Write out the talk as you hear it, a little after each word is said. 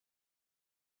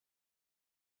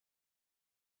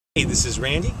Hey, this is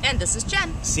Randy. And this is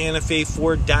Jen.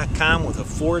 SantaFeFord.com with a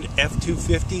Ford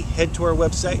F-250. Head to our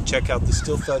website, check out the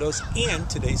still photos and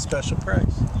today's special price.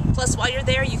 Plus, while you're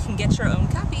there, you can get your own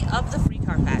copy of the free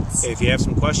car packs. Hey, if you have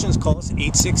some questions, call us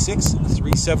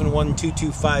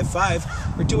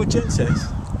 866-371-2255 or do what Jen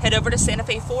says. Head over to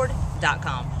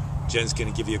SantaFeFord.com. Jen's going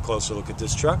to give you a closer look at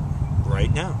this truck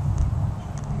right now.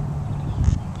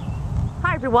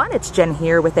 Hi everyone, it's Jen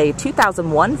here with a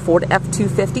 2001 Ford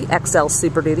F-250 XL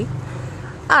Super Duty.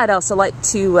 I'd also like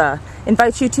to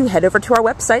invite you to head over to our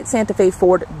website,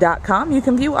 SantaFeFord.com. You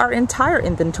can view our entire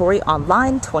inventory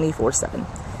online 24/7.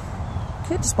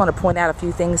 Okay, just want to point out a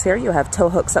few things here. You have tow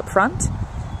hooks up front,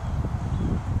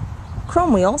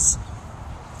 chrome wheels,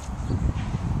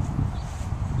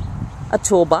 a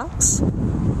toolbox,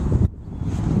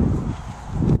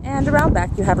 and around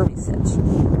back you have a rear hitch.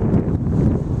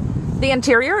 The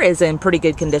interior is in pretty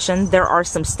good condition. There are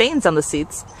some stains on the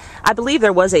seats. I believe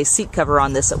there was a seat cover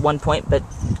on this at one point, but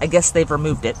I guess they've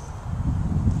removed it.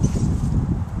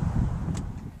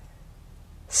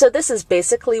 So this is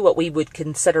basically what we would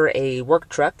consider a work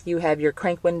truck. You have your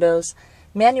crank windows,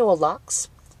 manual locks,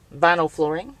 vinyl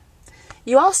flooring.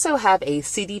 You also have a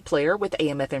CD player with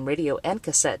AM/FM radio and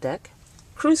cassette deck,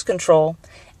 cruise control,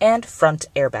 and front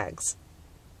airbags.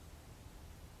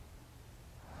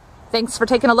 Thanks for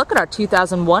taking a look at our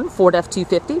 2001 Ford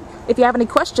F-250. If you have any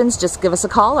questions, just give us a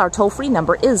call. Our toll-free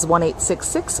number is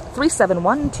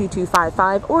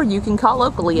 1-866-371-2255, or you can call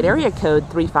locally at area code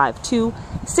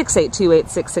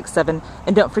 352-682-8667.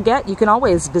 And don't forget, you can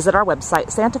always visit our website,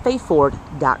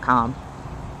 SantaFeFord.com.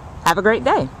 Have a great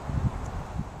day.